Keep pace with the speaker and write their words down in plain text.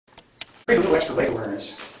A little extra leg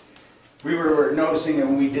awareness. We were noticing that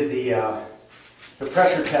when we did the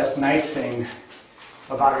pressure test knife thing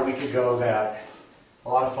about a week ago that a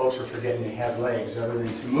lot of folks were forgetting they have legs other than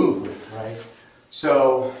to move with, right?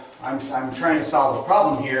 So I'm trying to solve a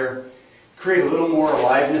problem here, create a little more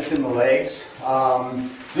aliveness in the legs.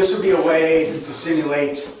 This would be a way to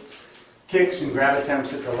simulate kicks and grab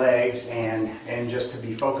attempts at the legs and just to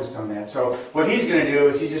be focused on that. So what he's going to do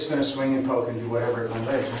is he's just going to swing and poke and do whatever at my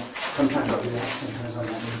legs. Right? Sometimes I'll do that, sometimes I'll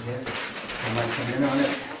not move here. I might come in on it.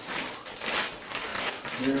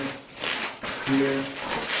 Here, here.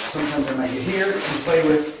 Sometimes I might get here and play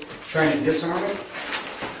with trying to disarm it.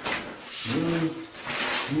 Move,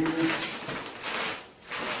 here.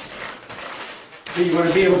 So you want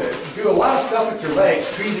to be able to do a lot of stuff with your legs,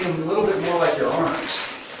 treating them a little bit more like your arms.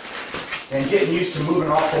 And getting used to moving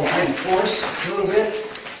off the line of force a little bit.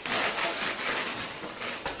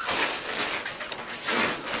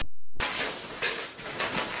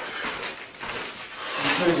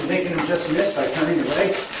 Sometimes making them just miss by turning your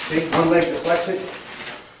leg. See, one leg deflects it.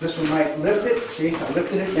 This one might lift it. See, I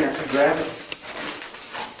lifted it there. I grab it.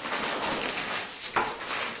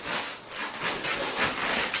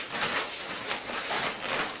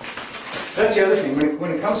 That's the other thing.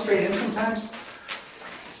 When it comes straight in sometimes,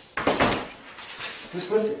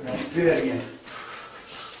 just lift it, right? Do that again.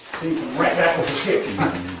 So you come right back with a kick.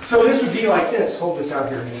 So this would be like this. Hold this out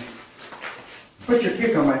here. Put your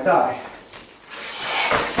kick on my thigh.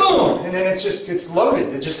 Boom! And then it's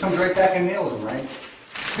loaded. It just comes right back and nails them, right?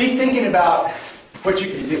 Be thinking about what you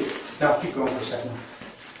can do. Now keep going for a second.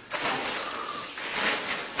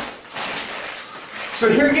 So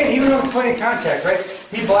here again, even on point of contact, right?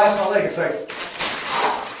 He blasts my leg. It's like,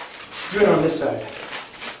 do it on this side.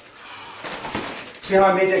 See how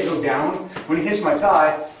I made that go down? When he hits my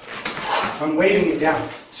thigh, I'm waving it down.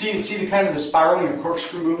 See the kind of the spiraling and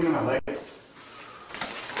corkscrew movement in my leg?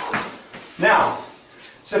 Now,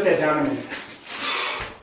 set that down a minute.